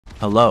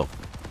Hello.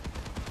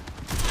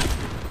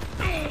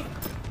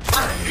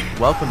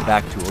 Welcome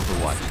back to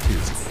Overwatch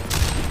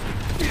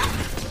 2.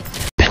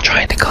 Been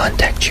trying to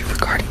contact you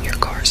regarding your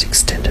car's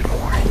extended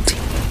warranty.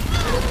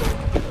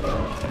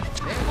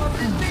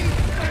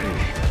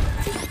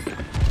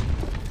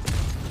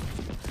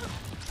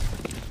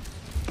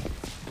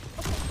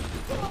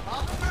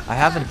 I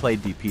haven't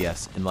played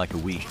DPS in like a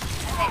week.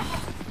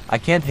 I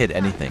can't hit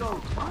anything.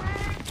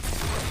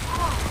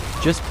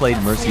 Just played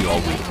Mercy all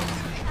week.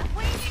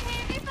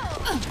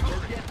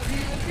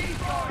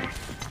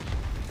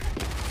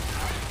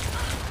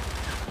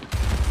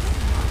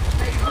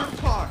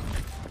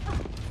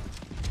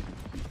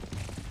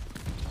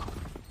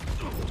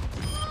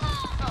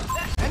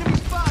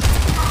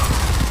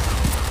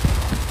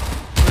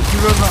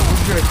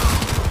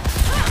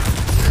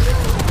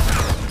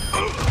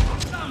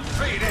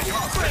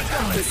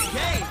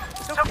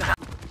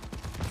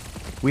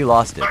 We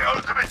lost it. My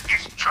ultimate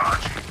is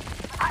charging.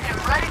 I am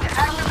ready to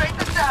activate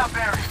the sound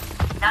barrier.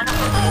 None of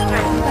them is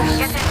ready.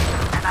 Get in,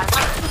 and I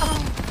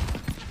will.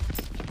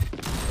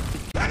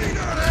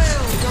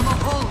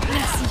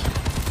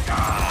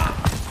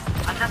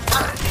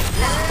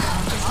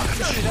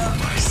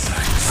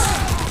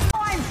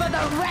 Time for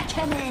the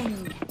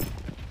reckoning!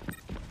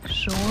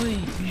 Soy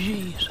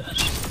Jesus.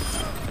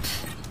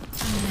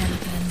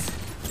 Americans.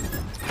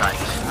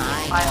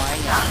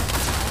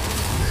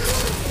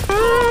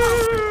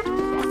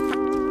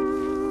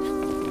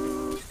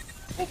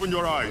 Open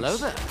your eyes. Hello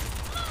there.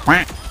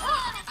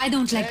 I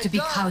don't like to be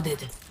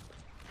crowded.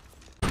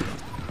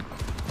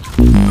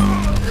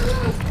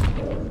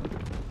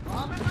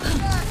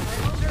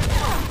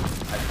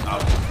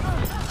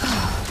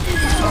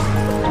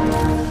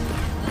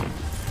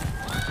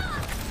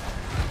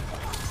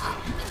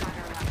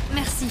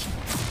 Merci.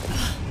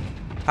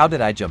 How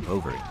did I jump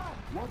over it?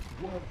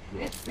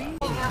 How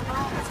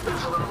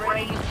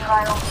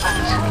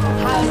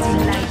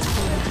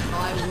delightful.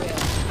 I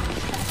will.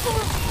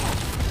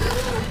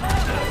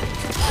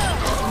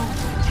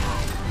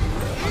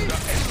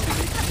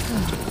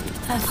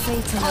 A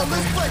fatal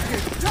omen.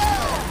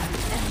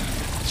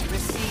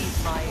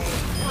 Receive my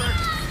aid.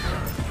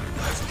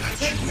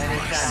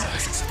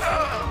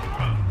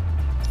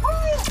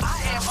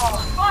 I am on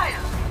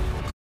fire.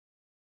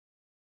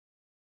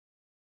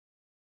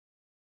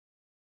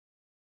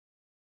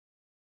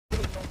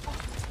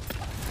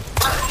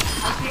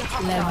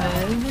 La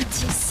veuve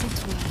tisse ses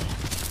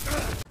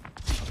toiles.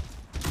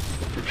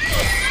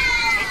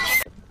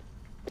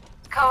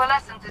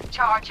 Coalescence is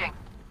charging.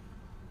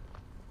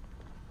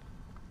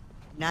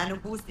 Nano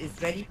boost is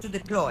ready to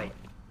deploy.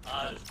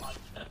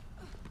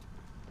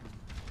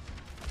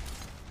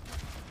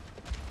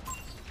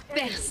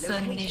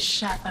 Personne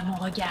n'échappe à mon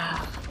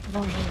regard.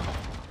 Bonjour.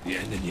 The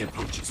enemy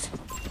approaches.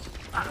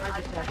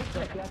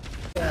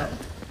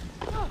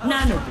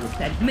 Nano boost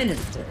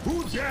administered.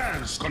 Who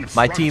dares confront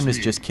My team is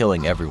me? just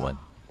killing everyone.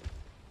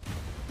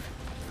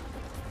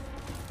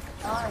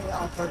 I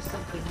offer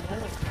something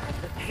more.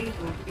 The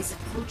payload is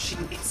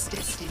approaching its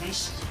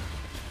destination.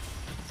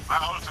 My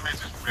ultimate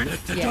is ready.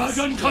 Let the Yes,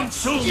 dragon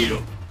consume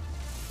you!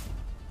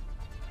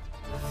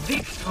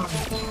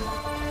 Victory!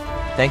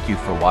 Thank you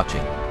for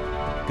watching.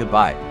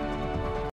 Goodbye.